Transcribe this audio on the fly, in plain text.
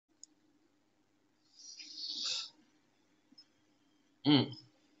Mm,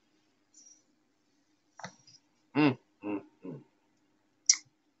 mm, mm,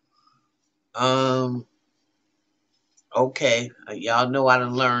 mm. Okay. Y'all know I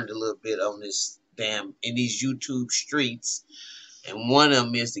done learned a little bit on this in these YouTube streets. And one of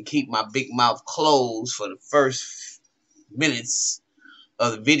them is to keep my big mouth closed for the first minutes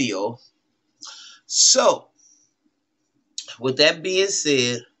of the video. So, with that being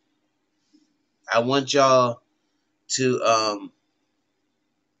said, I want y'all to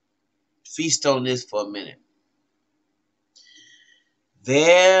feast on this for a minute.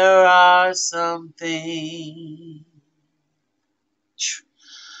 There are some things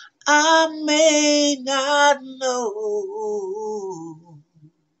I may not know,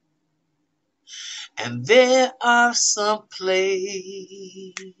 and there are some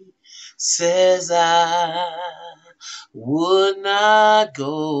places I would not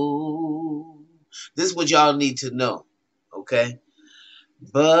go. This is what y'all need to know, okay?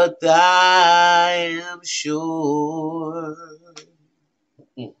 But I am sure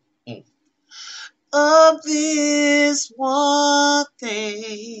of this one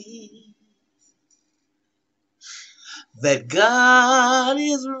thing, that God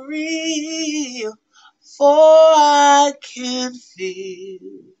is real, for I can feel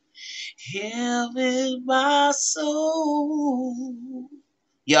Him in my soul.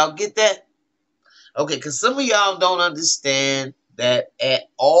 Y'all get that? Okay, because some of y'all don't understand that at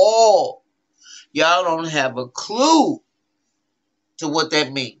all. Y'all don't have a clue to what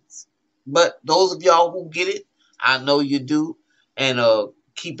that means. But those of y'all who get it, I know you do. And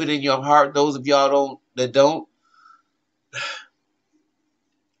keep it in your heart. Those of y'all that don't,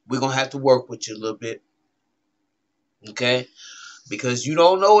 we're going to have to work with you a little bit. Okay? Because you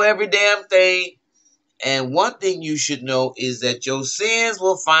don't know every damn thing. And one thing you should know is that your sins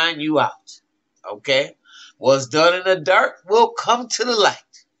will find you out. Okay? What's done in the dark will come to the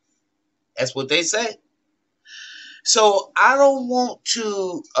light. That's what they say. So I don't want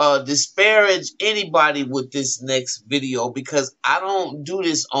to disparage anybody with this next video, because I don't do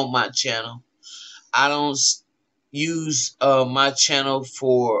this on my channel. I don't use my channel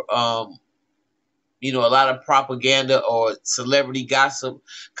for a lot of propaganda or celebrity gossip,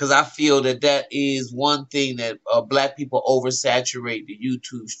 because I feel that that is one thing that black people oversaturate the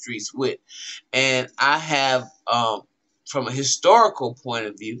YouTube streets with. And I have, from a historical point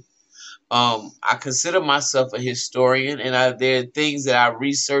of view, I consider myself a historian, and there are things that I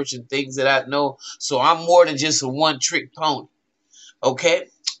research and things that I know. So I'm more than just a one-trick pony. Okay?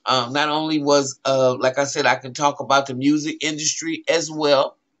 Not only was, like I said, I can talk about the music industry as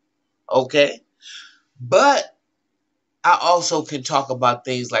well. Okay? But I also can talk about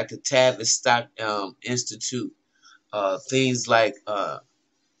things like the Tavistock Institute, things like,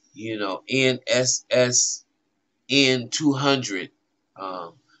 NSSN 200,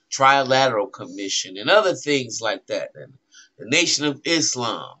 Trilateral Commission, and other things like that, and the Nation of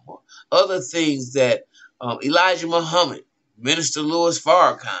Islam, or other things that Elijah Muhammad, Minister Louis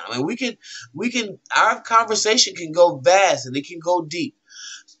Farrakhan. I mean, our conversation can go vast and it can go deep.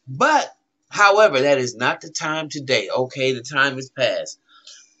 But, however, that is not the time today. Okay, the time is past.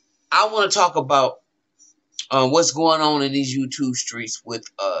 I want to talk about what's going on in these YouTube streets with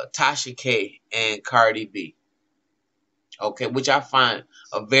Tasha K and Cardi B. Okay, which I find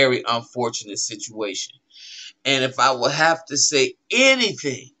a very unfortunate situation. And if I would have to say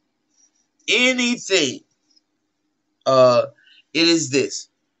anything, it is this.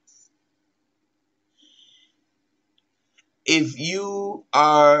 If you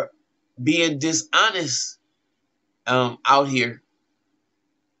are being dishonest out here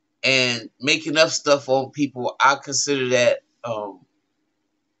and making up stuff on people, I consider that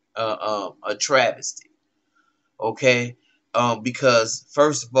a travesty. Okay? Because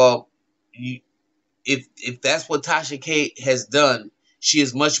first of all, if that's what Tasha K has done, she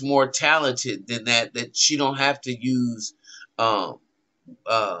is much more talented than that. That she don't have to use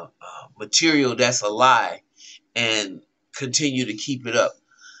material that's a lie and continue to keep it up.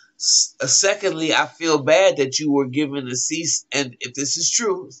 Secondly, I feel bad that you were given a cease, and if this is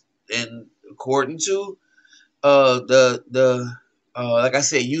true, and according to the like I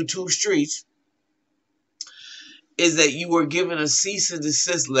said, YouTube streets, is that you were given a cease and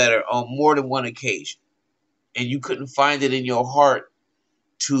desist letter on more than one occasion, and you couldn't find it in your heart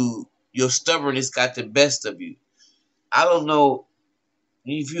to, your stubbornness got the best of you. I don't know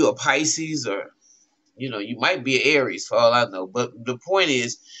if you're a Pisces, or you might be an Aries for all I know, but the point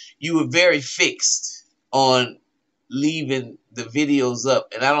is you were very fixed on leaving the videos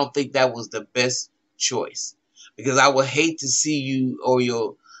up, and I don't think that was the best choice, because I would hate to see you or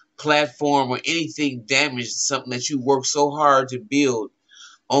your platform or anything damage something that you worked so hard to build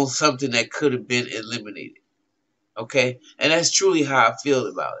on something that could have been eliminated. Okay? And that's truly how I feel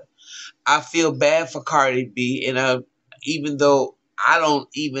about it. I feel bad for Cardi B, and even though I don't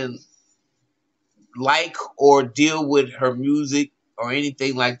even like or deal with her music or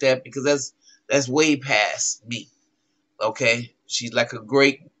anything like that, because that's way past me. Okay? She's like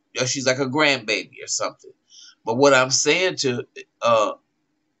she's like a grandbaby or something. But what I'm saying to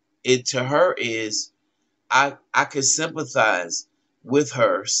her is I could sympathize with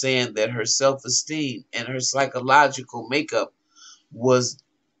her saying that her self-esteem and her psychological makeup was,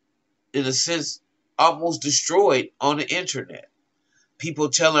 in a sense, almost destroyed on the internet. People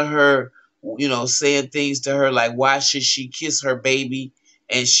telling her, saying things to her like, why should she kiss her baby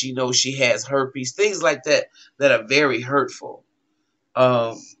and she knows she has herpes, things like that that are very hurtful.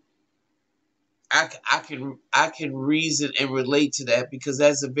 I can reason and relate to that, because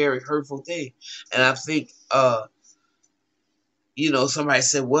that's a very hurtful thing. And I think somebody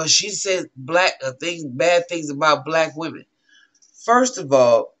said, well, she said bad things about black women. First of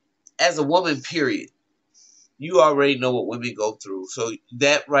all, as a woman, period, you already know what women go through. So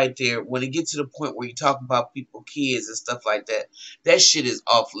that right there, when it gets to the point where you talk about people, kids and stuff like that, that shit is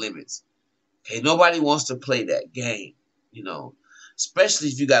off limits. Okay, nobody wants to play that game, especially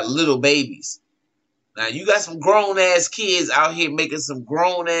if you got little babies. Now, you got some grown-ass kids out here making some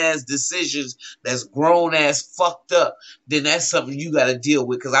grown-ass decisions that's grown-ass fucked up, then that's something you got to deal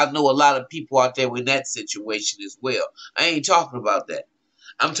with, because I know a lot of people out there in that situation as well. I ain't talking about that.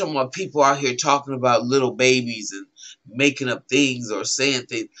 I'm talking about people out here talking about little babies and making up things or saying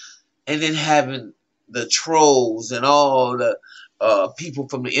things, and then having the trolls and all the people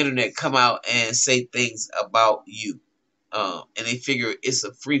from the internet come out and say things about you. And they figure it's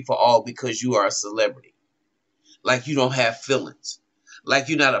a free-for-all because you are a celebrity. Like you don't have feelings. Like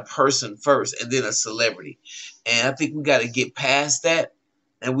you're not a person first and then a celebrity. And I think we got to get past that,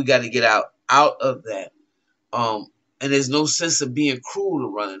 and we got to get out of that. And there's no sense of being cruel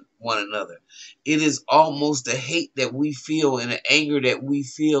to one another. It is almost the hate that we feel and the anger that we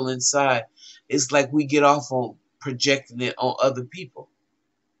feel inside. It's like we get off on projecting it on other people.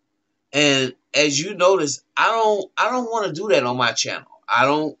 And as you notice, I don't want to do that on my channel. I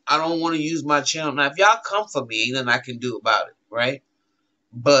don't want to use my channel. Now, if y'all come for me, ain't nothing I can do about it, right?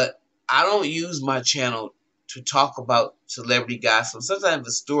 But I don't use my channel to talk about celebrity gossip. Sometimes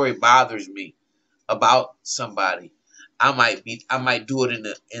the story bothers me about somebody. I might do it in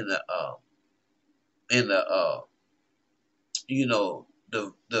the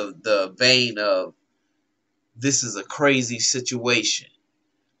vein of, this is a crazy situation.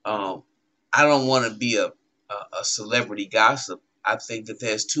 I don't want to be a celebrity gossip. I think that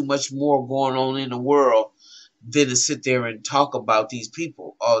there's too much more going on in the world than to sit there and talk about these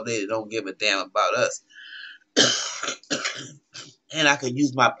people all day that don't give a damn about us. And I could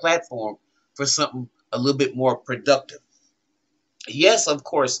use my platform for something a little bit more productive. Yes, of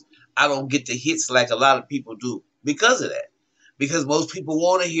course, I don't get the hits like a lot of people do because of that. Because most people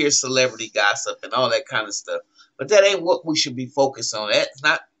want to hear celebrity gossip and all that kind of stuff. But that ain't what we should be focused on. That's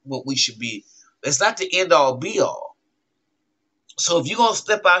not what we should be. That's not the end all be all. So if you're going to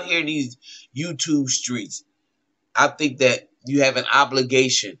step out here in these YouTube streets, I think that you have an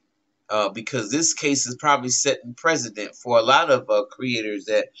obligation, because this case is probably setting precedent for a lot of creators,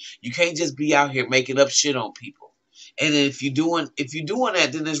 that you can't just be out here making up shit on people. And if you're doing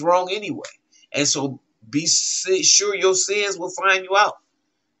that, then it's wrong anyway. And so be sure your sins will find you out.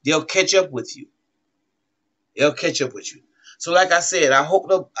 They'll catch up with you. They'll catch up with you. So like I said, I hope,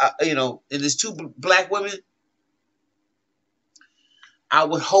 and there's two black women, I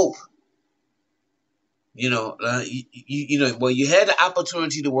would hope, you had the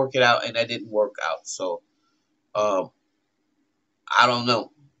opportunity to work it out and that didn't work out. So, I don't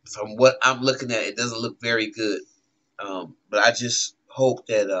know. From what I'm looking at, it doesn't look very good. But I just hope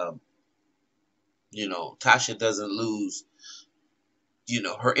that, Tasha doesn't lose,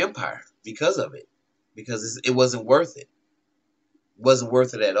 her empire because of it. Because it wasn't worth it. It wasn't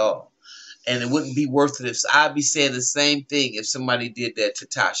worth it at all. And it wouldn't be worth it if I'd be saying the same thing if somebody did that to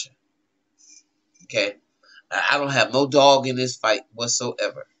Tasha. Okay? I don't have no dog in this fight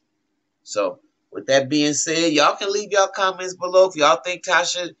whatsoever. So, with that being said, y'all can leave y'all comments below if y'all think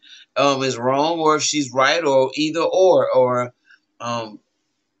Tasha is wrong, or if she's right, or either or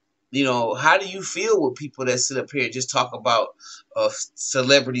how do you feel with people that sit up here and just talk about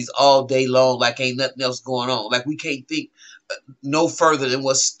celebrities all day long like ain't nothing else going on? Like we can't think no further than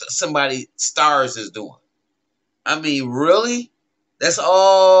what somebody stars is doing. I mean, really? That's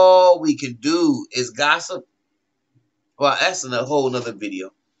all we can do is gossip? Well, that's in a whole nother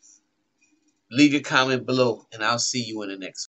video. Leave your comment below, and I'll see you in the next one.